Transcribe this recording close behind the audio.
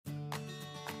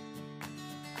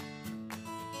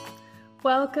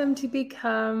Welcome to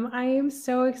Become. I am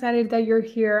so excited that you're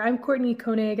here. I'm Courtney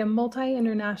Koenig, a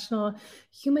multi-international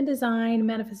human design,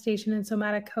 manifestation, and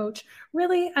somatic coach.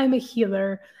 Really, I'm a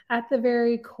healer at the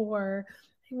very core.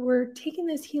 We're taking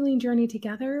this healing journey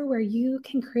together where you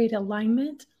can create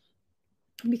alignment,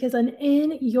 because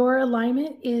in your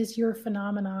alignment is your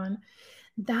phenomenon.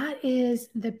 That is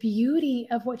the beauty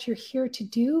of what you're here to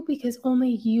do, because only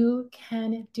you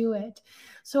can do it.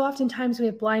 So oftentimes we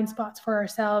have blind spots for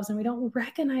ourselves and we don't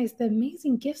recognize the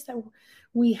amazing gifts that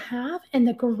we have and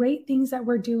the great things that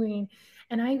we're doing.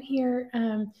 And I'm here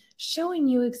showing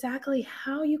you exactly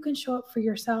how you can show up for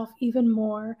yourself even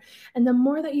more. And the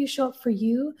more that you show up for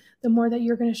you, the more that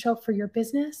you're going to show up for your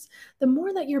business, the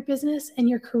more that your business and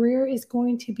your career is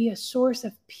going to be a source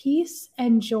of peace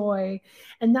and joy.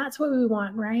 And that's what we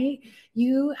want, right?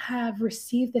 You have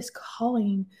received this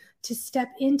calling to step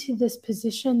into this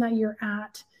position that you're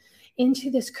at,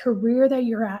 into this career that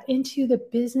you're at, into the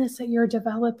business that you're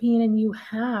developing and you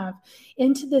have,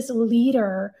 into this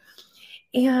leader.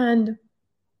 And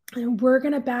we're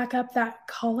going to back up that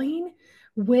calling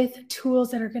with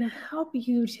tools that are going to help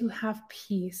you to have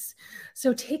peace.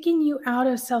 So taking you out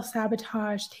of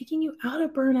self-sabotage, taking you out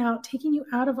of burnout, taking you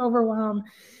out of overwhelm,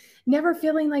 never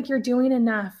feeling like you're doing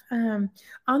enough,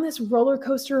 on this roller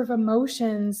coaster of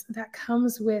emotions that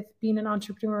comes with being an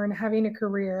entrepreneur and having a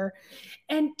career,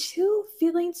 and two,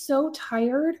 feeling so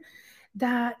tired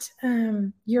that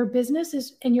your business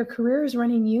is and your career is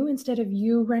running you instead of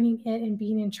you running it and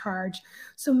being in charge.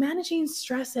 So managing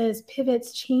stresses,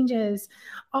 pivots, changes,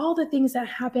 all the things that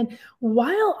happen,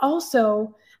 while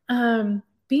also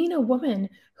being a woman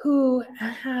who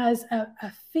has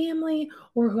a family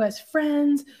or who has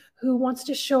friends, who wants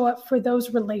to show up for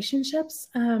those relationships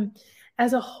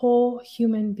as a whole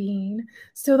human being.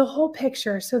 So the whole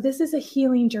picture. So this is a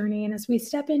healing journey. And as we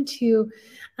step into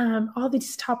all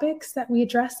these topics that we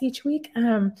address each week,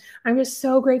 I'm just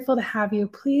so grateful to have you.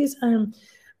 Please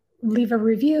leave a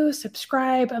review,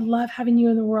 subscribe. I love having you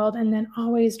in the world. And then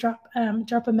always drop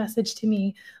a message to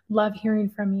me. Love hearing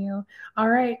from you. All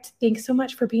right. Thanks so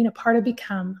much for being a part of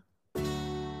Become.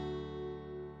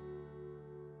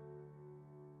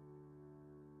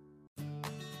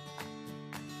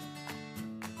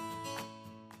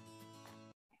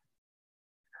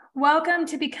 Welcome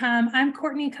to Become. I'm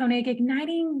Courtney Koenig,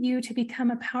 igniting you to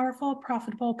become a powerful,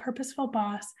 profitable, purposeful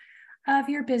boss of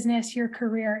your business, your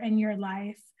career, and your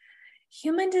life.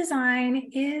 Human design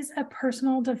is a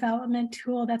personal development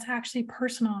tool that's actually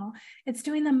personal. It's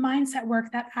doing the mindset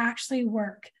work that actually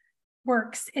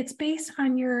works. It's based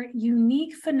on your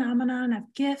unique phenomenon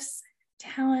of gifts,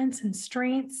 talents, and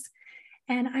strengths.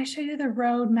 And I show you the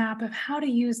roadmap of how to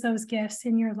use those gifts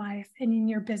in your life and in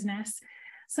your business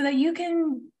so that you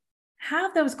can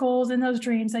have those goals and those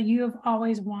dreams that you have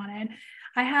always wanted.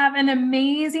 I have an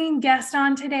amazing guest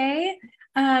on today.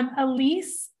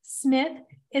 Alyece Smith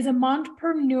is a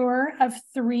mompreneur of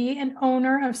 3 and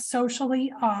owner of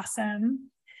Socially Awesome.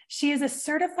 She is a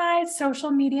certified social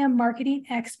media marketing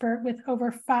expert with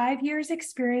over 5 years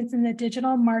experience in the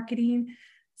digital marketing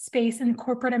space in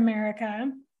corporate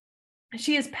America.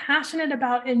 She is passionate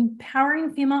about empowering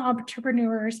female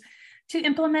entrepreneurs to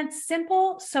implement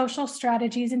simple social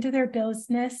strategies into their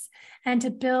business and to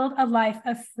build a life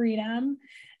of freedom.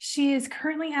 She is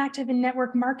currently active in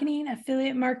network marketing,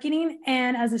 affiliate marketing,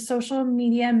 and as a social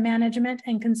media management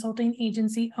and consulting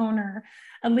agency owner.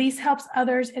 Alyece helps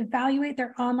others evaluate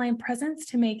their online presence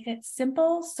to make it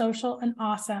simple, social, and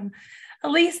awesome.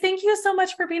 Alyece, thank you so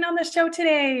much for being on the show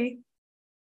today.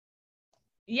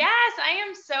 Yes, I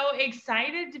am so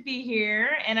excited to be here,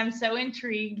 and I'm so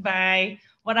intrigued by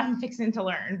what I'm fixing to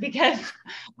learn, because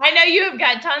I know you have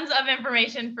got tons of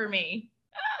information for me.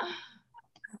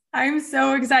 I'm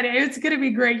so excited. It's going to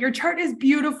be great. Your chart is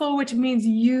beautiful, which means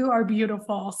you are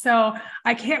beautiful. So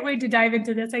I can't wait to dive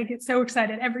into this. I get so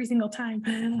excited every single time.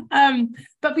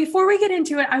 But before we get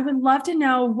into it, I would love to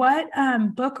know, what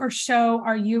book or show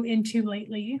are you into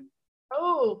lately?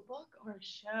 Oh, book or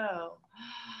show?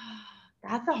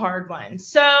 That's a hard one.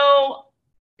 So,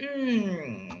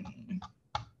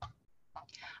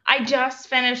 I just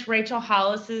finished Rachel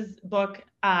Hollis's book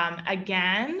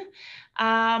again.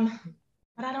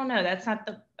 But I don't know. That's not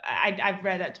I've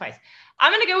read that twice.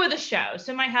 I'm gonna go with a show.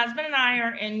 So my husband and I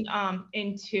are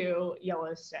into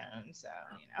Yellowstone. So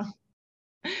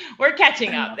we're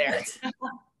catching up there.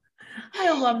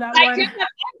 I love that I one. do have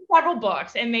several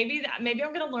books, and maybe I'm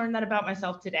gonna learn that about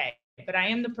myself today. But I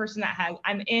am the person that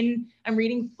I'm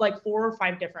reading like 4 or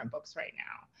 5 different books right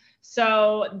now.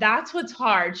 So that's what's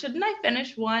hard. Shouldn't I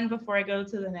finish one before I go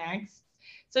to the next?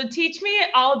 So teach me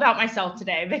all about myself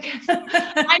today, because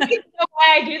I need to know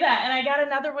why I do that. And I got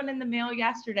another one in the mail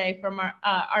yesterday from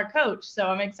our coach. So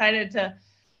I'm excited to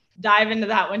dive into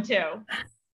that one too.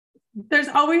 There's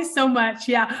always so much.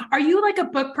 Yeah. Are you like a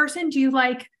book person? Do you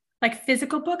like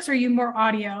physical books, or are you more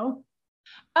audio?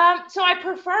 So I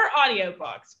prefer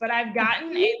audiobooks, but I've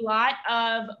gotten a lot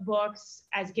of books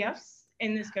as gifts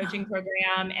in this coaching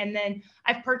program. And then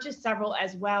I've purchased several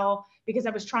as well, because I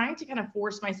was trying to kind of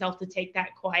force myself to take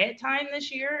that quiet time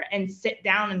this year and sit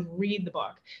down and read the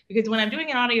book. Because when I'm doing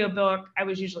an audiobook, I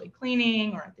was usually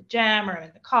cleaning or at the gym or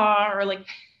in the car, or like,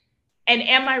 and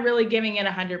am I really giving it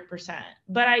 100%?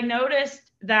 But I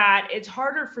noticed that it's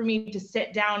harder for me to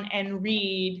sit down and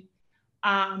read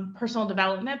personal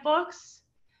development books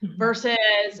versus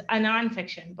a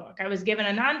nonfiction book. I was given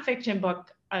a nonfiction book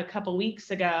a couple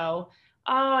weeks ago.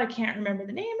 Oh, I can't remember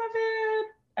the name of it.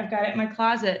 I've got it in my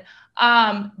closet.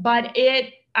 But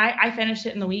I finished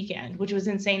it in the weekend, which was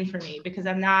insane for me, because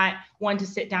I'm not one to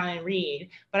sit down and read.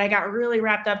 But I got really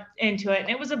wrapped up into it. And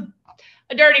it was a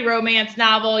dirty romance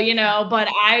novel, but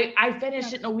I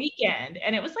finished it in a weekend,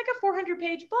 and it was like a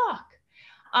 400-page book,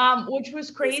 which was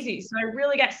crazy. So I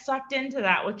really got sucked into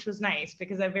that, which was nice,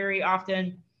 because I very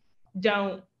often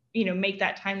don't, make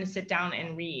that time to sit down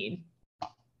and read.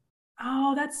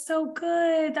 Oh, that's so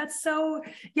good.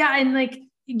 Yeah. And like,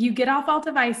 you get off all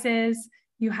devices,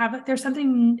 there's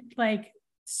something like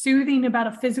soothing about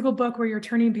a physical book where you're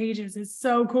turning pages. Is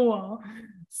so cool.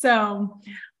 So,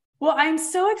 well, I'm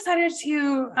so excited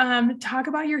to talk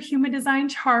about your human design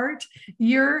chart.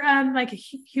 You're like a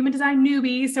human design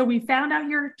newbie. So we found out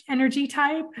your energy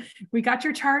type. We got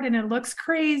your chart and it looks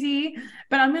crazy,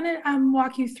 but I'm going to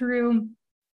walk you through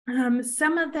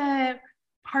some of the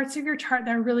parts of your chart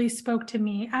that really spoke to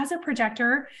me as a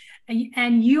projector.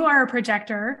 And you are a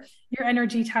projector, your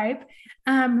energy type.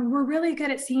 We're really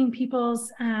good at seeing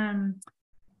people's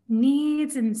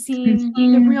needs and seeing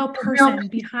the real person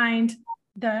behind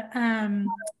the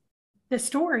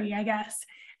story, I guess.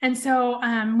 And so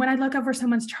when I look over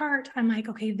someone's chart, I'm like,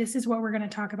 okay, this is what we're going to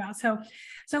talk about. So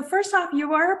first off,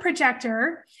 you are a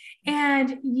projector,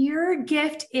 and your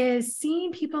gift is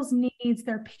seeing people's needs,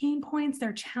 their pain points,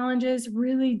 their challenges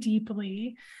really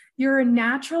deeply. You're a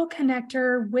natural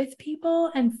connector with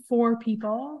people and for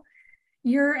people.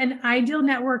 You're an ideal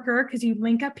networker because you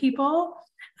link up people,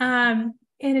 and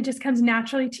it just comes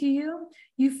naturally to you.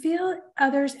 You feel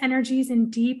others' energies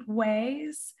in deep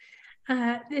ways.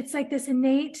 It's like this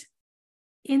innate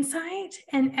insight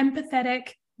and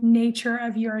empathetic nature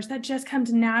of yours that just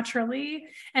comes naturally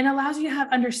and allows you to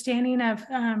have understanding of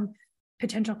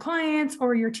potential clients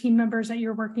or your team members that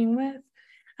you're working with.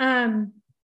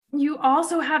 You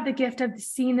also have the gift of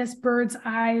seeing this bird's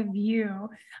eye view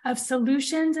of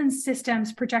solutions and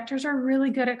systems. Projectors are really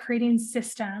good at creating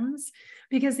systems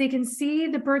because they can see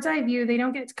the bird's eye view. They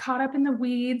don't get caught up in the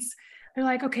weeds. They're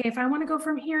like, okay, if I want to go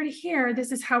from here to here,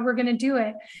 this is how we're going to do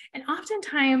it. And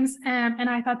oftentimes, and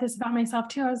I thought this about myself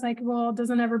too, I was like, well,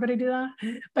 doesn't everybody do that?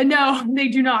 But no, they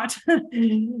do not.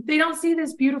 They don't see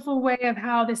this beautiful way of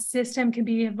how the system can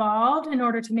be evolved in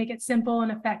order to make it simple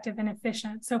and effective and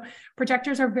efficient. So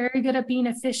projectors are very good at being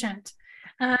efficient.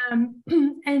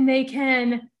 And they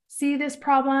can see this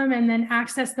problem and then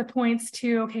access the points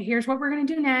to, okay, here's what we're going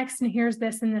to do next. And here's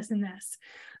this and this and this.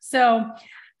 So,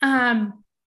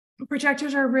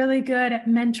 projectors are really good at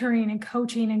mentoring and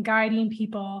coaching and guiding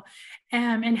people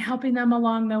and helping them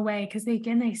along the way because they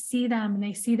see them and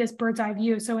they see this bird's eye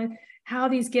view. So how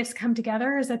these gifts come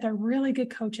together is that they're really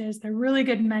good coaches. They're really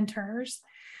good mentors.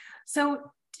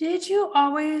 So did you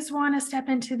always want to step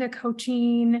into the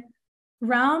coaching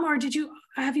realm, or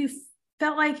have you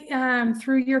felt like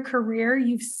through your career,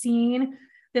 you've seen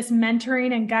this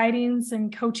mentoring and guidance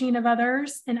and coaching of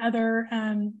others in other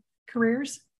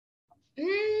careers?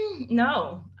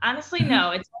 No, honestly,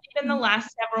 no. It's only been the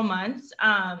last several months.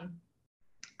 I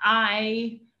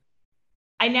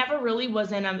never really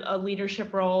was in a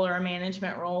leadership role or a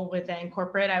management role within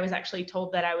corporate. I was actually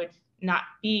told that I would not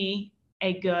be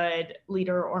a good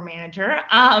leader or manager.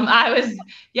 I was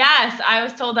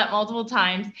told that multiple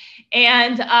times.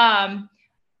 And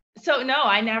so no,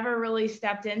 I never really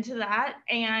stepped into that.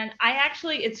 And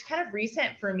it's kind of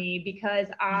recent for me because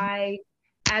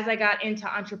as I got into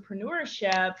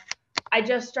entrepreneurship, I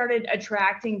just started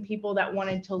attracting people that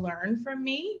wanted to learn from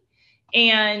me.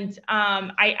 And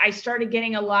I started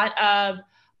getting a lot of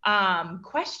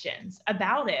questions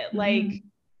about it. Like,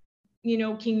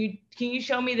 can you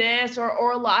show me this?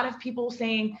 Or a lot of people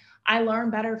saying, I learn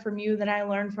better from you than I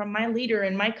learned from my leader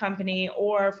in my company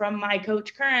or from my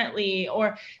coach currently.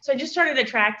 So I just started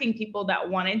attracting people that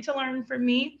wanted to learn from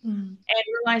me and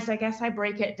realized, I guess I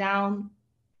break it down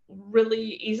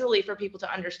really easily for people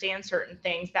to understand certain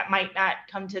things that might not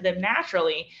come to them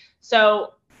naturally.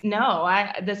 So no,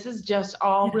 this is just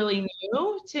all really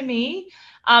new to me.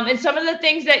 And some of the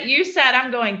things that you said,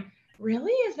 I'm going,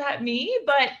 really? Is that me?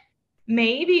 But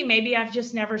maybe I've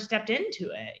just never stepped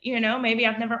into it. Maybe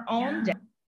I've never owned it.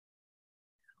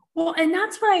 Well, and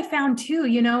that's what I found too,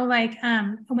 like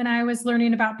when I was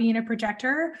learning about being a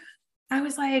projector, I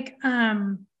was like,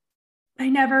 I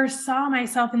never saw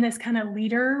myself in this kind of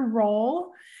leader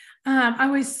role. I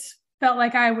always felt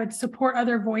like I would support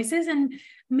other voices, and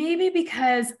maybe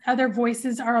because other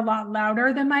voices are a lot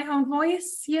louder than my own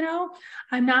voice,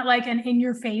 I'm not like an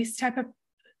in-your-face type of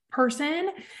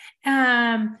person.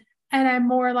 And I'm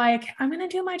more like, I'm going to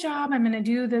do my job. I'm going to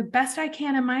do the best I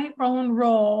can in my own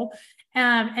role.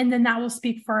 And then that will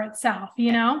speak for itself,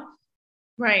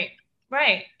 Right.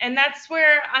 And that's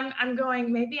where I'm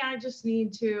going, maybe I just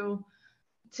need to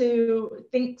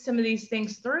think some of these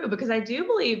things through, because I do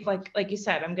believe, like you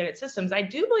said, I'm good at systems. I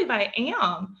do believe I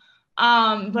am.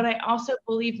 But I also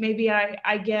believe maybe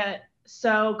I get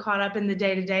so caught up in the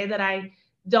day-to-day that I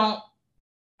don't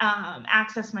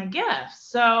access my gifts.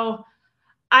 So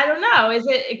I don't know.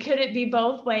 Could it be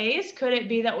both ways? Could it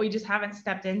be that we just haven't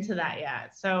stepped into that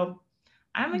yet? So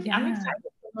I'm excited to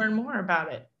learn more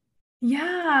about it.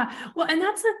 Yeah. Well, and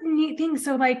that's the neat thing.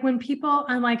 So like when people,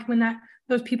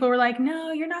 those people were like,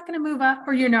 no, you're not going to move up,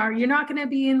 or you're not going to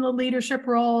be in the leadership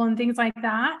role and things like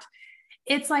that.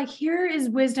 It's like, here is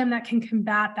wisdom that can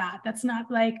combat that. That's not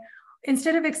like,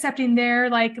 instead of accepting their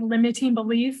like limiting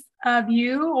belief of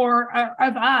you or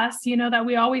of us, that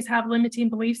we always have limiting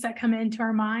beliefs that come into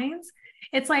our minds.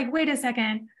 It's like, wait a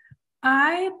second.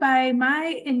 I, by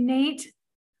my innate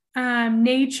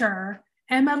nature,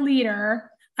 am a leader.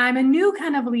 I'm a new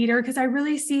kind of leader because I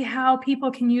really see how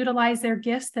people can utilize their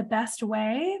gifts the best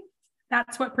way.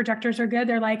 That's what projectors are good.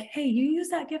 They're like, hey, you use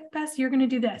that gift best, you're going to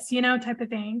do this, type of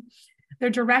thing.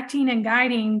 They're directing and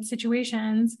guiding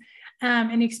situations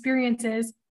and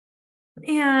experiences.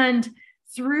 And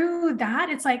through that,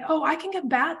 it's like, oh, I can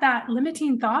combat that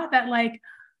limiting thought that like,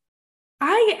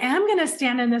 I am going to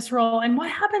stand in this role. And what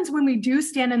happens when we do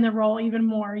stand in the role even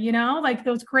more, like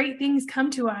those great things come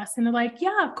to us and they're like,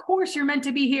 yeah, of course you're meant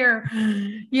to be here,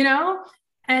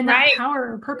 and that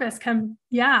power or purpose come.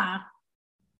 Yeah.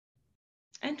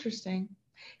 Interesting.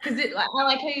 Because I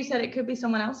like how you said it could be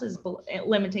someone else's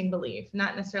limiting belief,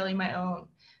 not necessarily my own.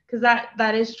 Because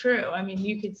that is true. I mean,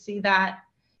 you could see that.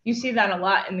 You see that a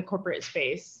lot in the corporate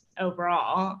space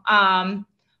overall.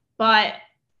 But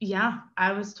yeah,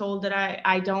 I was told that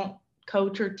I don't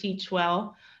coach or teach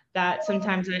well, that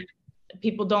sometimes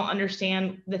people don't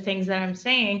understand the things that I'm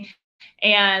saying.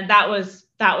 And that was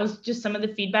just some of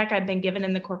the feedback I've been given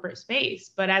in the corporate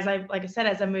space. But as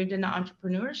I moved into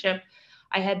entrepreneurship,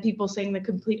 I had people saying the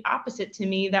complete opposite to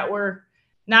me that were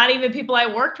not even people I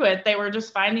worked with. They were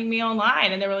just finding me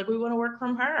online and they were like, we want to work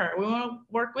from her. We want to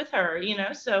work with her,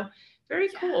 so very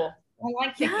cool. I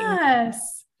like thinking.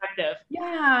 Yes.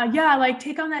 Yeah. Like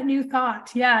take on that new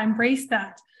thought. Yeah. Embrace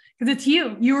that because it's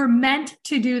you. You were meant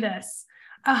to do this.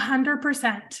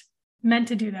 100% meant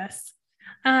to do this.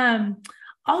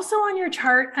 Also on your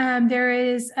chart, there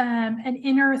is an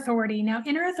inner authority. Now,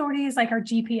 inner authority is like our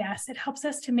GPS. It helps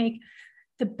us to make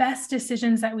the best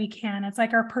decisions that we can. It's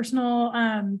like our personal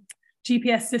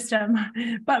GPS system,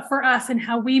 but for us and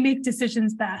how we make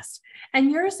decisions best.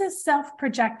 And yours is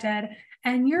self-projected.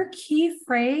 And your key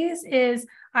phrase is,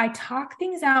 I talk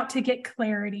things out to get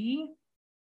clarity.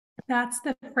 That's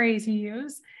the phrase you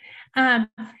use. And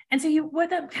so what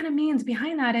that kind of means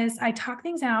behind that is I talk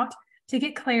things out to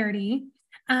get clarity.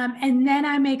 And then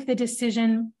I make the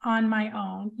decision on my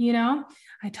own,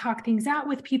 I talk things out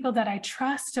with people that I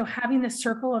trust. So having the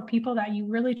circle of people that you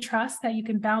really trust, that you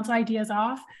can bounce ideas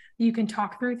off, you can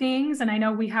talk through things. And I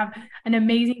know we have an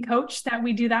amazing coach that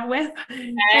we do that with,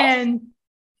 and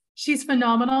she's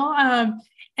phenomenal.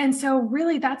 And so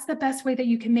really that's the best way that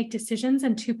you can make decisions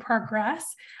and to progress.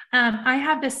 I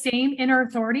have the same inner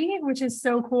authority, which is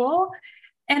so cool.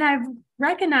 And I've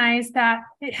recognized that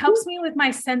it helps me with my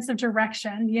sense of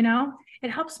direction, it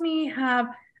helps me have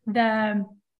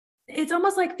it's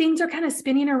almost like things are kind of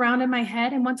spinning around in my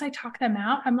head. And once I talk them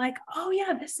out, I'm like, oh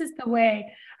yeah, this is the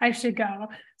way I should go.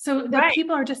 So the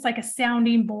people are just like a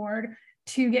sounding board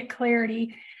to get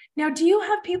clarity. Now, do you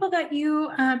have people that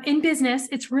you, in business,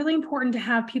 it's really important to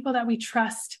have people that we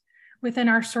trust within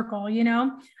our circle,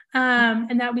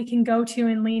 and that we can go to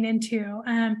and lean into.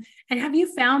 And have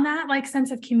you found that like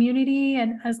sense of community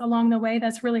and as along the way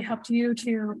that's really helped you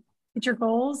to hit your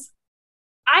goals?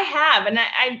 I have. And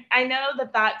I know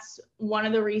that that's one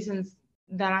of the reasons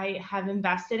that I have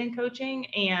invested in coaching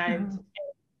and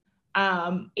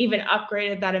even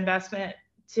upgraded that investment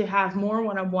to have more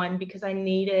one-on-one, because I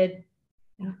need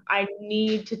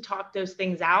to talk those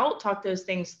things out, talk those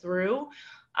things through,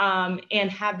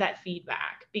 and have that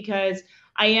feedback, because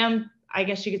I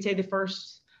guess you could say, the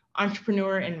first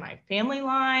entrepreneur in my family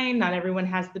line. Not everyone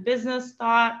has the business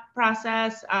thought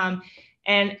process.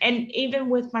 And even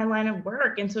with my line of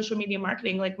work in social media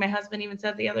marketing, like my husband even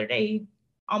said the other day, he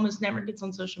almost never gets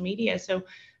on social media. So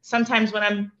sometimes when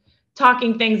I'm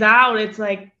talking things out, it's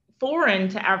like foreign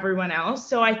to everyone else.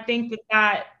 So I think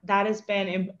that has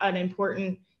been an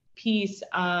important piece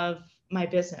of my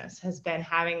business, has been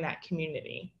having that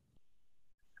community.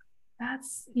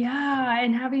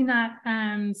 And having that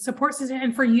support system.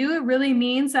 And for you, it really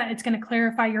means that it's going to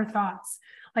clarify your thoughts.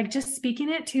 Like just speaking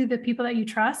it to the people that you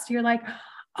trust, you're like,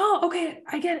 oh, okay,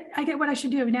 I get what I should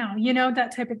do now,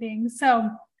 that type of thing. So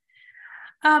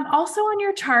also on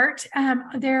your chart,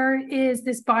 there is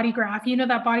this body graph,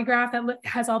 that body graph that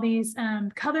has all these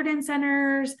colored in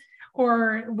centers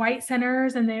or white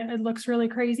centers, and it looks really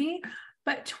crazy.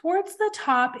 But towards the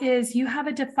top is you have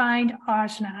a defined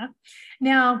ajna.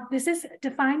 Now, this is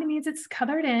defined, means it's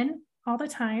colored in all the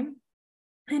time.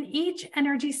 And each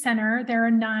energy center, there are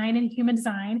 9 in human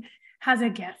design, has a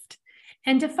gift.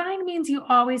 And defined means you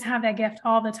always have that gift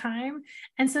all the time.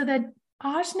 And so the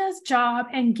ajna's job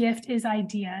and gift is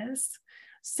ideas.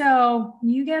 So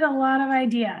you get a lot of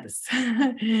ideas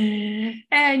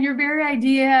and you're very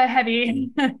idea heavy.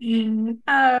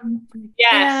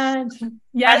 Yes,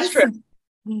 that's true.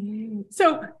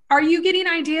 So are you getting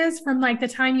ideas from like the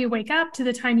time you wake up to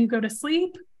the time you go to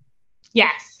sleep?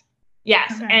 Yes.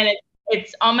 Okay. And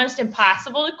it's almost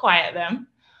impossible to quiet them.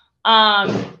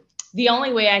 The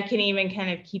only way I can even kind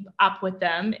of keep up with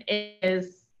them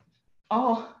is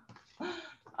all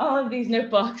of these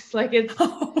notebooks. Like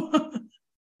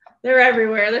they're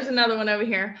everywhere. There's another one over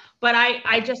here, but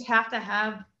I just have to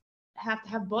have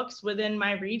books within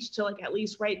my reach to like at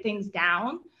least write things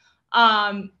down.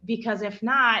 Because if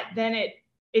not, then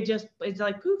it's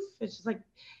like poof. It's just like,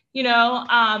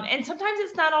 and sometimes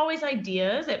it's not always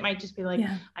ideas. It might just be like,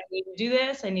 I need to do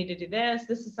this. I need to do this.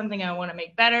 This is something I want to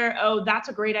make better. Oh, that's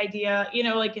a great idea.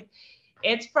 Like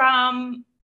it's from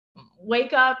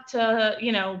wake up to,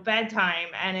 bedtime.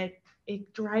 And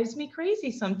it drives me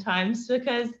crazy sometimes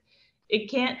because it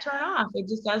can't turn off. It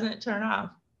just doesn't turn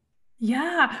off.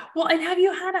 Yeah. Well, and have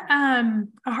you had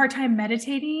a hard time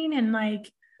meditating and like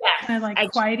kind of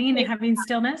like quieting and having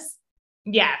stillness?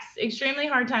 Yes, extremely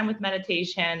hard time with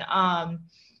meditation.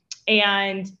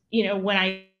 And when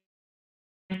I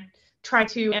try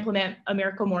to implement a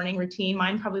miracle morning routine,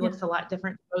 mine probably looks a lot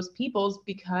different to most people's,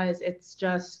 because it's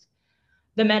just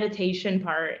the meditation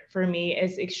part for me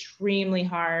is extremely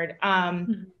hard.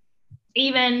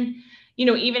 Even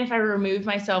if I remove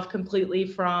myself completely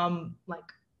from, like,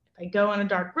 if I go in a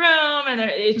dark room and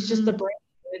it's just the brain,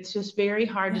 it's just very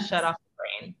hard to shut off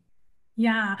the brain.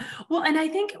 Yeah. Well, and I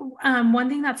think one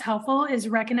thing that's helpful is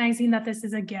recognizing that this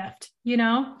is a gift,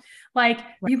 like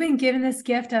you've been given this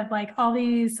gift of like all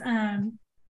these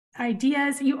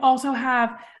ideas. You also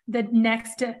have the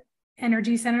next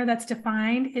energy center that's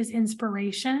defined is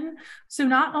inspiration. So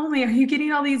not only are you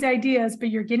getting all these ideas, but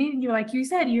you're like you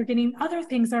said, you're getting other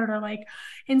things that are like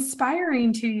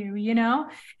inspiring to you,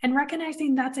 and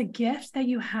recognizing that's a gift that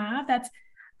you have.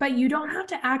 But you don't have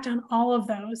to act on all of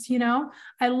those,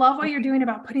 I love what you're doing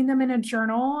about putting them in a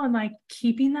journal and like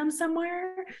keeping them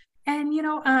somewhere. And,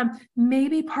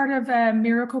 maybe part of a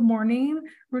miracle morning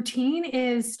routine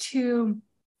is to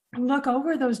look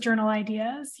over those journal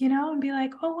ideas, and be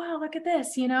like, oh, wow, look at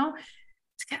this,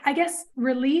 I guess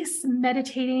release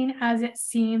meditating as it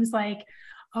seems like,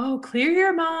 oh, clear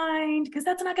your mind, because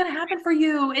that's not going to happen for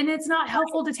you. And it's not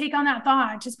helpful to take on that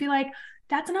thought. Just be like,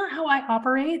 that's not how I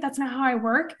operate. That's not how I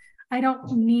work. I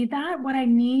don't need that. What I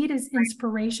need is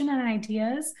inspiration and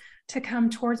ideas to come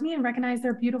towards me and recognize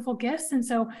their beautiful gifts. And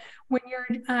so when you're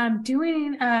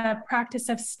doing a practice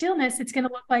of stillness, it's going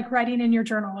to look like writing in your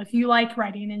journal. If you like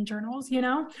writing in journals,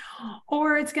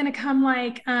 or it's going to come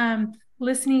like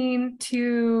listening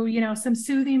to, some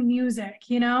soothing music,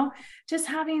 just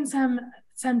having some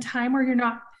time where you're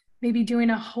not maybe doing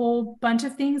a whole bunch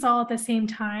of things all at the same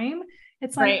time.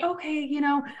 It's like, okay,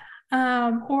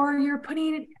 or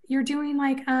you're doing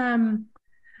like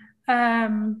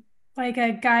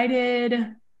a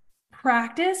guided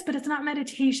practice, but it's not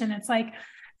meditation. It's like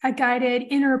a guided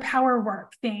inner power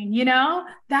work thing,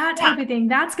 that type of thing.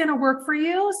 That's going to work for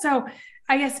you. So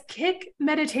I guess kick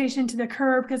meditation to the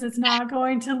curb, because it's not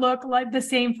going to look like the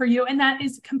same for you. And that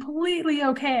is completely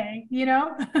okay,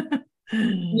 Yeah,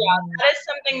 that is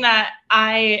something that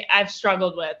I've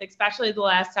struggled with, especially the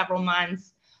last several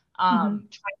months. trying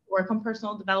to work on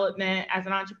personal development as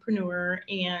an entrepreneur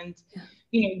and,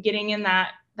 getting in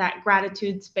that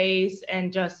gratitude space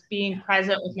and just being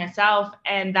present with myself.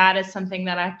 And that is something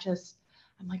that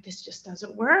I'm like, this just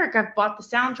doesn't work. I've bought the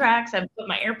soundtracks. I've put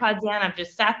my AirPods in. I've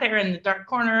just sat there in the dark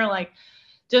corner, like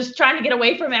just trying to get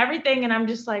away from everything. And I'm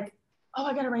just like, oh,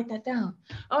 I got to write that down.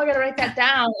 Oh, I got to write that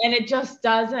down. And it just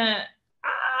doesn't,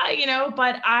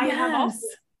 but I have also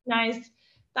recognized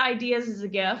the ideas as a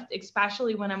gift,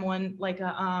 especially when I'm on like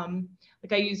I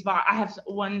have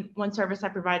one service I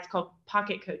provide, it's called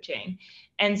pocket coaching.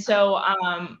 And so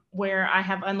where I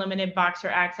have unlimited Boxer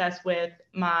access with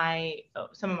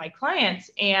some of my clients,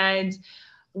 and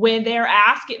when they're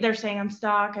saying, I'm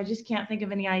stuck, I just can't think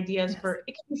of any ideas for,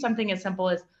 it can be something as simple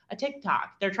as a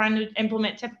TikTok. They're trying to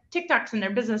implement TikToks in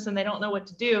their business and they don't know what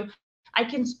to do. I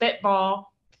can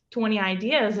spitball 20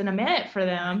 ideas in a minute for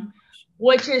them,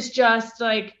 which is just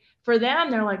like, for them,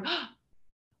 they're like,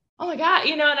 oh my God,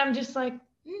 and I'm just like,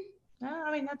 no,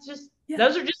 I mean, that's just,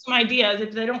 those are just some ideas.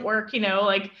 If they don't work,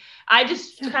 like I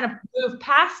just kind of move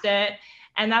past it.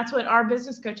 And that's what our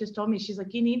business coach has told me. She's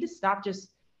like, you need to stop just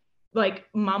like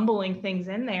mumbling things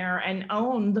in there and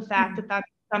own the fact that that's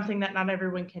something that not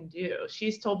everyone can do.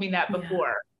 She's told me that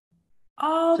before.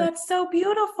 Oh, that's so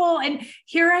beautiful. And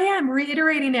here I am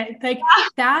reiterating it. Like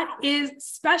that is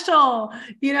special,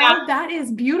 that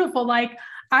is beautiful. Like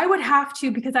I would have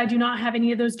to, because I do not have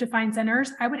any of those defined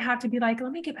centers, I would have to be like,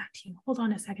 let me get back to you. Hold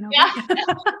on a second. Okay? Yeah.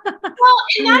 Well,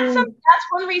 and that's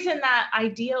one reason that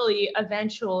ideally,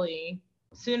 eventually,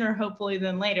 sooner, hopefully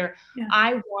than later,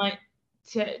 I want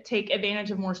to take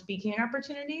advantage of more speaking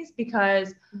opportunities,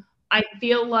 because I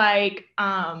feel like,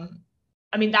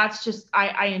 that's just,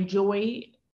 I enjoy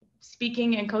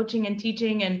speaking and coaching and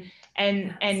teaching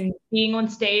and being on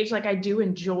stage. Like I do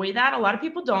enjoy that. A lot of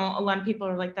people don't. A lot of people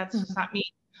are like, that's just not me.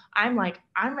 I'm like,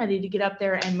 I'm ready to get up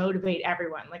there and motivate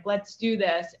everyone. Like, let's do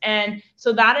this. And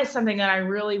so that is something that I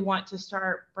really want to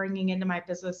start bringing into my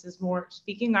business, is more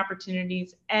speaking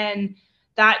opportunities. And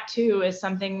that too is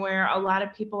something where a lot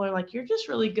of people are like, you're just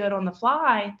really good on the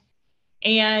fly.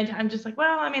 And I'm just like,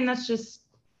 well, I mean, that's just,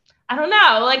 I don't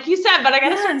know, like you said, but I got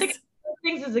to start thinking of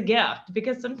things as a gift,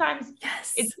 because sometimes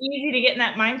it's easy to get in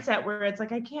that mindset where it's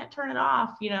like, I can't turn it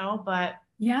off, but.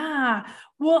 Yeah.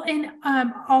 Well, and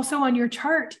also on your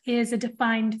chart is a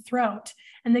defined throat.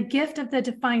 And the gift of the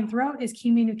defined throat is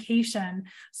communication.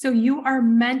 So you are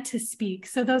meant to speak.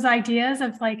 So those ideas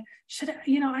of like,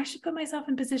 I should put myself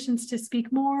in positions to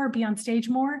speak more, be on stage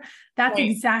more. That's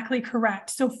exactly correct.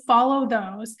 So follow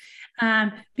those.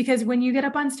 Because when you get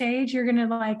up on stage, you're going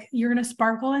to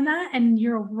sparkle in that and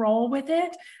you'll roll with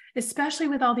it. Especially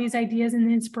with all these ideas and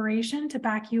the inspiration to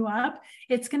back you up,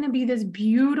 it's going to be this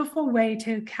beautiful way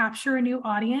to capture a new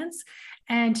audience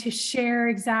and to share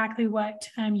exactly what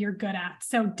you're good at.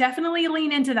 So definitely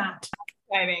lean into that.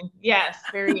 Exciting. Yes,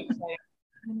 very exciting.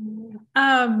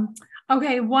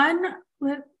 Okay,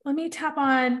 let me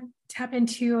tap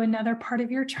into another part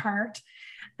of your chart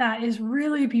that is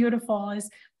really beautiful. Is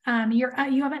you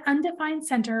have an undefined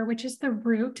center, which is the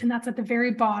root, and that's at the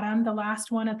very bottom, the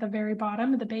last one at the very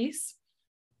bottom of the base.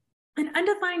 And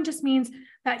undefined just means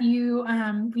that you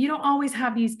don't always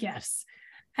have these gifts.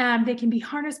 They can be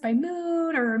harnessed by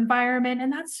mood or environment,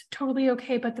 and that's totally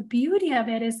okay. But the beauty of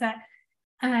it is that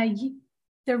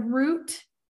the root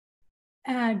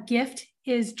gift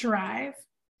is drive,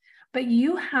 but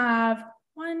you have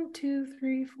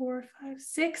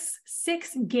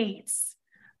 6 gates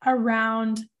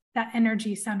around that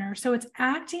energy center. So it's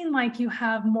acting like you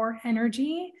have more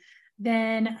energy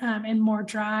than and more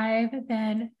drive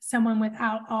than someone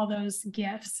without all those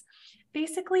gifts.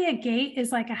 Basically, a gate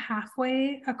is like a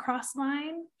halfway across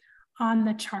line on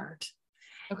the chart.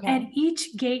 Okay. And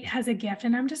each gate has a gift.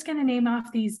 And I'm just going to name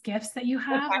off these gifts that you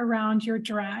have around your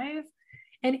drive.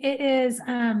 And it is,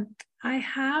 I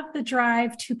have the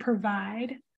drive to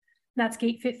provide. That's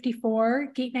gate 54.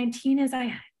 Gate 19 is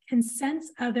I can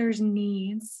sense others'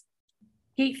 needs.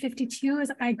 Gate 52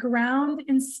 is I ground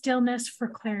in stillness for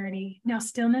clarity. Now,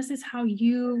 stillness is how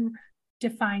you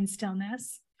define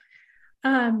stillness.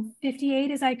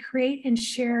 58 is I create and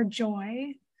share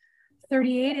joy.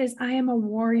 38 is I am a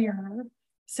warrior.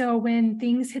 So when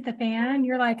things hit the fan,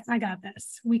 you're like, I got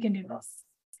this. We can do this.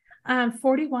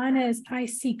 41 is I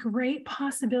see great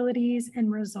possibilities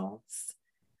and results.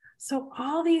 So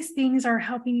all these things are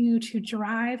helping you to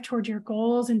drive toward your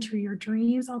goals and to your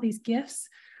dreams, all these gifts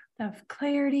of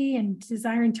clarity and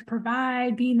desiring to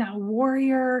provide, being that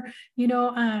warrior, you're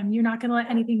not going to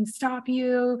let anything stop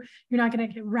you. You're not going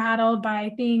to get rattled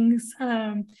by things.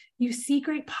 You see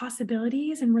great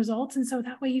possibilities and results. And so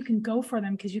that way you can go for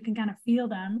them because you can kind of feel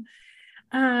them.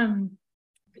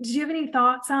 Did you have any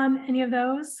thoughts on any of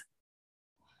those?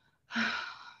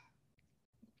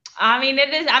 I mean,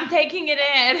 it is, I'm taking it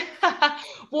in.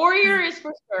 Warrior is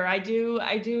for sure. I do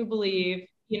believe,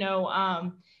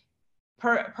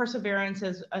 perseverance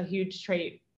is a huge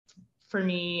trait for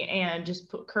me, and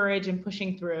just courage and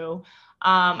pushing through.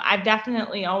 I've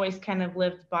definitely always kind of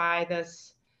lived by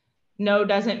this no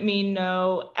doesn't mean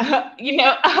no,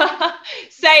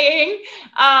 saying,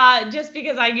 just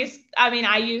because I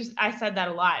said that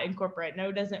a lot in corporate.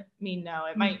 No doesn't mean no.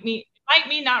 It might mean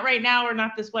not right now or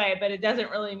not this way, but it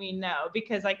doesn't really mean no,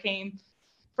 because I came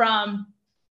from,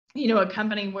 a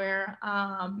company where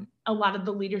a lot of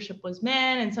the leadership was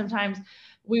men, and sometimes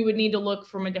we would need to look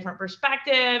from a different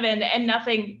perspective, and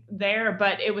nothing there,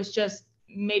 but it was just,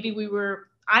 maybe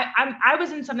I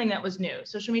was in something that was new.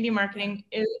 Social media marketing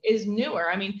is newer.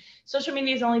 I mean, social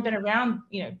media has only been around,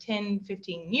 10,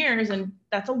 15 years, and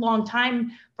that's a long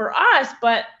time for us,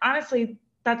 but honestly,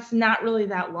 that's not really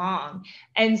that long.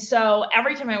 And so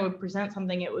every time I would present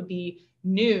something, it would be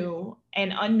new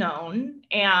and unknown,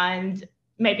 and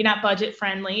maybe not budget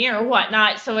friendly or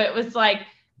whatnot. So it was like,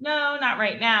 no, not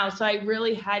right now. So I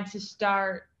really had to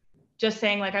start just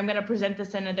saying, like, I'm going to present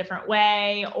this in a different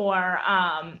way, or,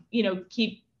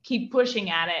 keep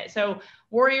pushing at it. So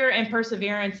warrior and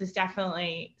perseverance is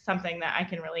definitely something that I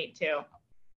can relate to.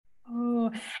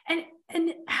 Oh, and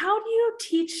how do you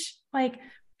teach, like,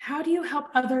 how do you help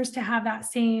others to have that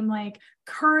same, like,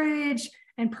 courage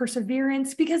and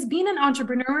perseverance? Because being an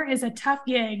entrepreneur is a tough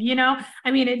gig,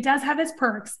 I mean, it does have its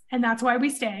perks, and that's why we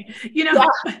stay, Yeah.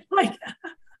 like,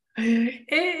 it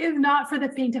is not for the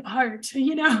faint of heart,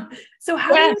 So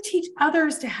how do you teach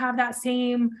others to have that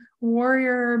same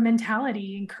warrior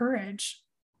mentality and courage?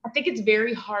 I think it's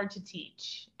very hard to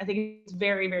teach. I think it's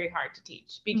very, very hard to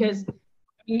teach, because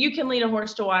you can lead a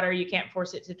horse to water, you can't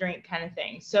force it to drink, kind of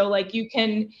thing. So like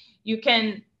I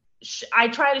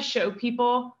try to show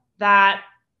people that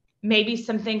maybe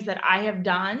some things that I have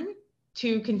done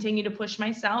to continue to push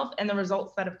myself, and the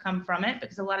results that have come from it,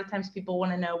 because a lot of times people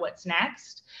want to know what's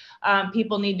next.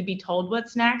 People need to be told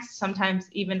what's next, sometimes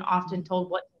even often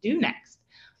told what to do next.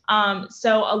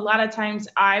 So a lot of times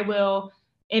I will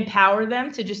empower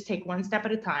them to just take one step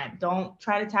at a time. Don't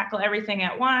try to tackle everything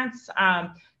at once.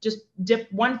 Just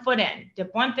dip one foot in,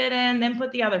 then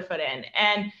put the other foot in,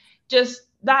 and just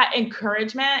that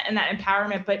encouragement and that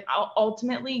empowerment. But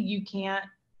ultimately, you can't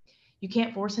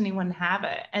force anyone to have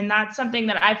it. And that's something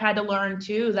that I've had to learn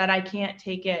too, that I can't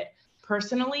take it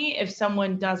personally if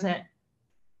someone doesn't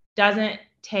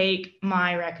take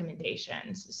my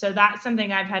recommendations. So that's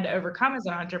something I've had to overcome as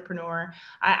an entrepreneur.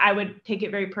 I would take it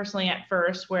very personally at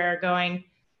first, where going,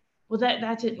 well,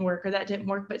 that didn't work, or that didn't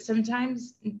work, but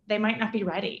sometimes they might not be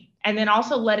ready. And then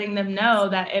also letting them know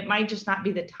that it might just not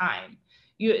be the time.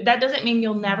 That doesn't mean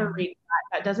you'll never read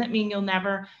that. That doesn't mean you'll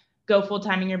never go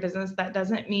full-time in your business. That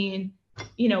doesn't mean,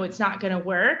 it's not going to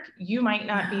work. You might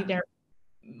not be there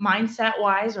mindset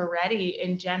wise or ready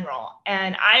in general.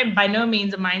 And I am by no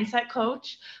means a mindset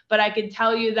coach, but I can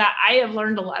tell you that I have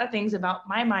learned a lot of things about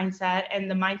my mindset and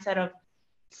the mindset of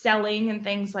selling and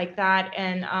things like that.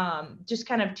 And just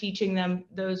kind of teaching them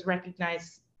those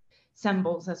recognized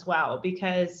symbols as well,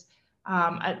 because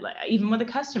even with a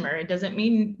customer, it doesn't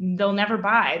mean they'll never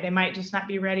buy. They might just not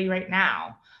be ready right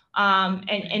now.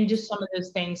 And just some of those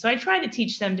things. So I try to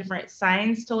teach them different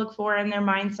signs to look for in their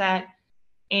mindset,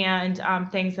 and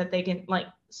things that they can, like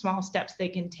small steps they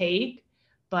can take.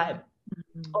 But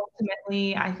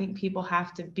ultimately, I think people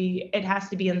it has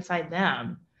to be inside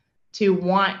them to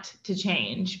want to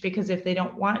change, because if they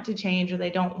don't want to change, or they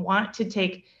don't want to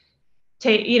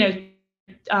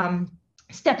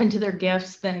step into their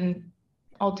gifts, then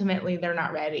ultimately they're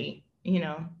not ready,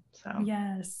 so.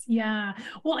 Yes. Yeah.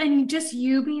 Well, and just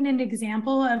you being an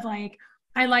example of, like,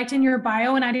 I liked in your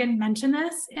bio, and I didn't mention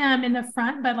this in the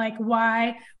front, but like,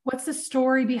 what's the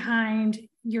story behind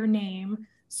your name,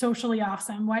 Socially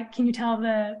Awesome? What can you tell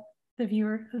the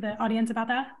audience about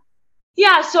that?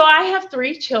 Yeah, so I have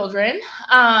 3 children,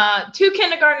 2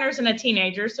 kindergartners and a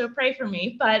teenager, so pray for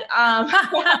me. But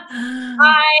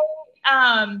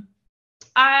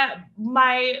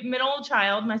my middle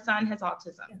child, my son, has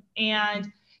autism, and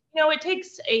it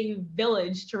takes a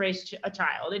village to raise a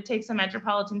child. It takes a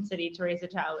metropolitan city to raise a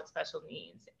child with special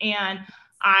needs. And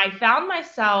I found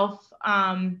myself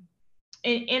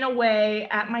in a way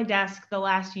at my desk the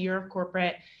last year of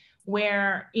corporate,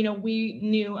 where we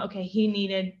knew, okay, he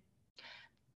needed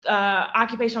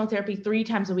occupational therapy 3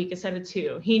 times a week instead of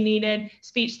 2. He needed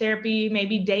speech therapy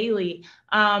maybe daily.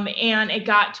 And it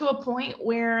got to a point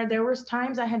where there was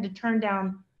times I had to turn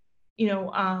down,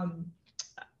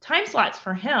 time slots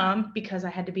for him because I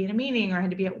had to be in a meeting or I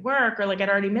had to be at work, or like I'd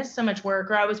already missed so much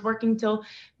work, or I was working till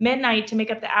midnight to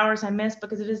make up the hours I missed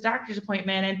because of his doctor's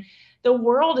appointment. And the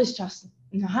world is just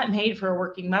not made for a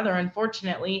working mother,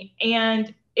 unfortunately.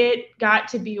 And it got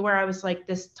to be where I was like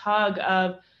this tug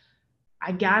of,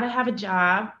 I got to have a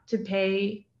job to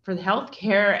pay for the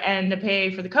healthcare and to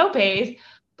pay for the copays,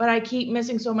 but I keep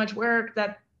missing so much work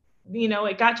that, you know,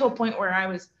 it got to a point where I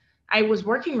was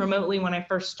working remotely when I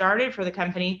first started for the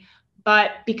company,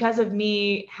 but because of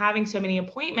me having so many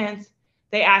appointments,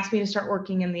 they asked me to start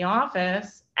working in the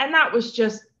office. And that was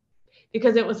just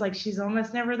because it was like, she's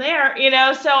almost never there, you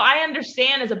know? So I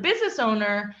understand as a business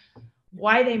owner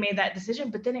why they made that decision,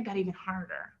 but then it got even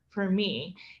harder for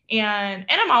me. And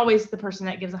I'm always the person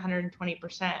that gives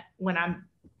 120% when I'm,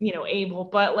 you know, able,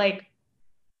 but like,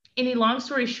 any long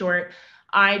story short,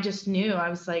 I just knew I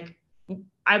was like,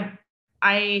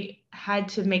 I had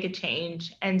to make a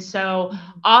change. And so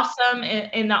awesome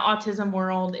in the autism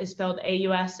world is spelled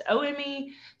AUSOME.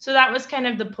 So that was kind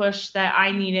of the push that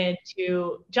I needed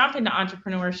to jump into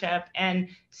entrepreneurship and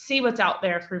see what's out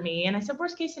there for me. And I said,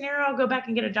 worst case scenario, I'll go back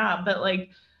and get a job, but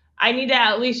like, I need to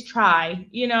at least try,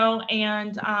 you know?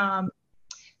 And,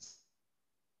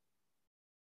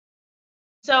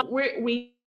 so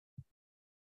we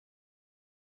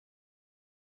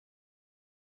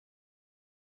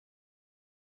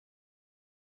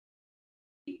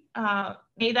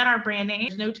made that our brand name.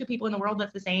 There's no two people in the world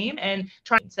that's the same, and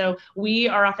try. So we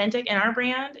are authentic in our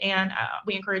brand, and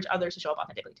we encourage others to show up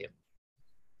authentically too.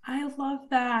 I love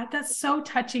that. That's so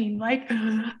touching. Like,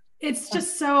 it's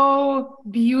just so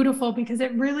beautiful because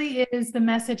it really is the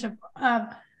message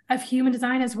of human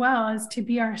design, as well as to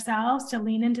be ourselves, to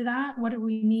lean into that. What do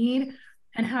we need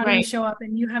and how do we show up?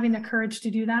 And you having the courage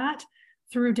to do that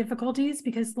through difficulties,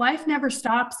 because life never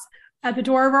stops at the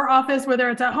door of our office, whether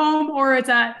it's at home or it's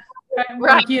at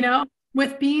work, you know,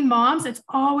 with being moms, it's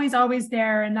always, always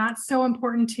there. And that's so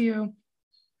important to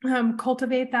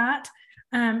cultivate that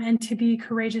and to be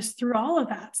courageous through all of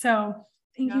that. So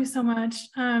thank you so much.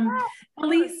 Alyece,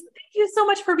 thank you so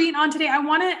much for being on today. I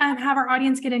want to have our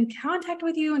audience get in contact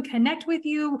with you and connect with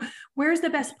you. Where's the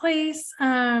best place?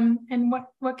 And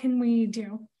what can we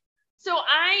do? So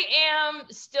I am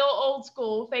still old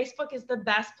school. Facebook is the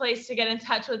best place to get in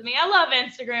touch with me. I love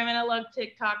Instagram and I love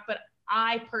TikTok, but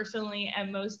I personally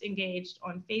am most engaged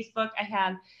on Facebook. I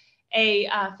have a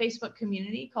Facebook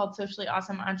community called Socially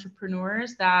Awesome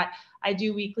Entrepreneurs that I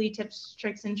do weekly tips,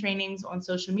 tricks, and trainings on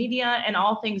social media and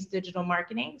all things digital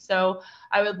marketing. So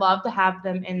I would love to have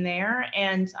them in there.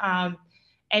 And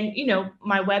you know,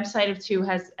 my website too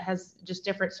has just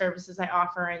different services I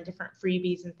offer and different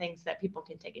freebies and things that people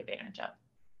can take advantage of.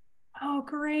 Oh,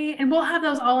 great. And we'll have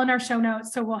those all in our show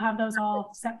notes. So we'll have those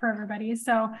all set for everybody.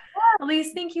 So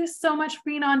Alyece, thank you so much for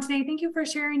being on today. Thank you for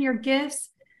sharing your gifts.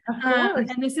 And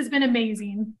this has been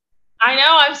amazing. I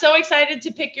know. I'm so excited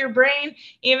to pick your brain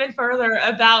even further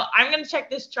about, I'm going to check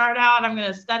this chart out. I'm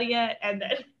going to study it. And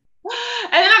then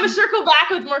I'm going to circle back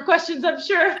with more questions, I'm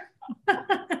sure.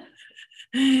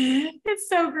 It's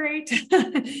so great.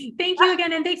 Thank you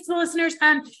again. And thanks to the listeners.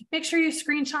 Make sure you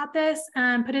screenshot this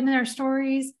and put it in our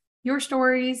stories, your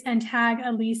stories, and tag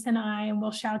Alyece and I, and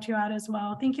we'll shout you out as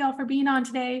well. Thank you all for being on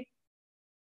today.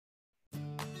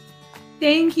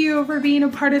 Thank you for being a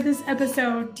part of this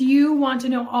episode. Do you want to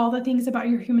know all the things about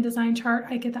your human design chart?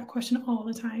 I get that question all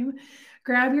the time.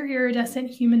 Grab your iridescent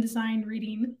human design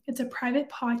reading. It's a private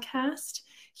podcast,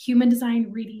 human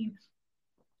design reading.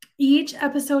 Each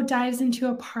episode dives into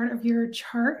a part of your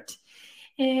chart,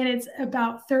 and it's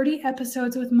about 30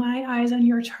 episodes with my eyes on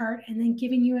your chart and then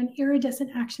giving you an iridescent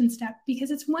action step,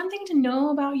 because it's one thing to know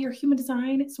about your human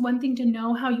design. It's one thing to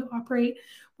know how you operate,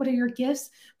 what are your gifts,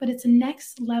 but it's a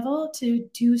next level to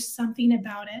do something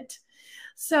about it.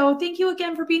 So thank you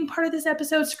again for being part of this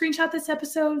episode. Screenshot this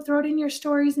episode, throw it in your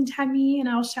stories and tag me, and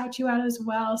I'll shout you out as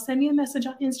well. Send me a message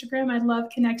on Instagram. I love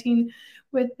connecting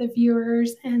with the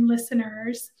viewers and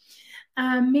listeners.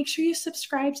 Make sure you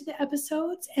subscribe to the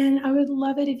episodes, and I would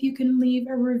love it if you can leave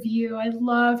a review. I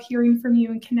love hearing from you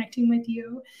and connecting with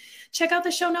you. Check out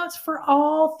the show notes for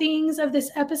all things of this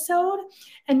episode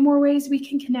and more ways we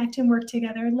can connect and work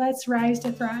together. Let's rise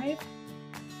to thrive.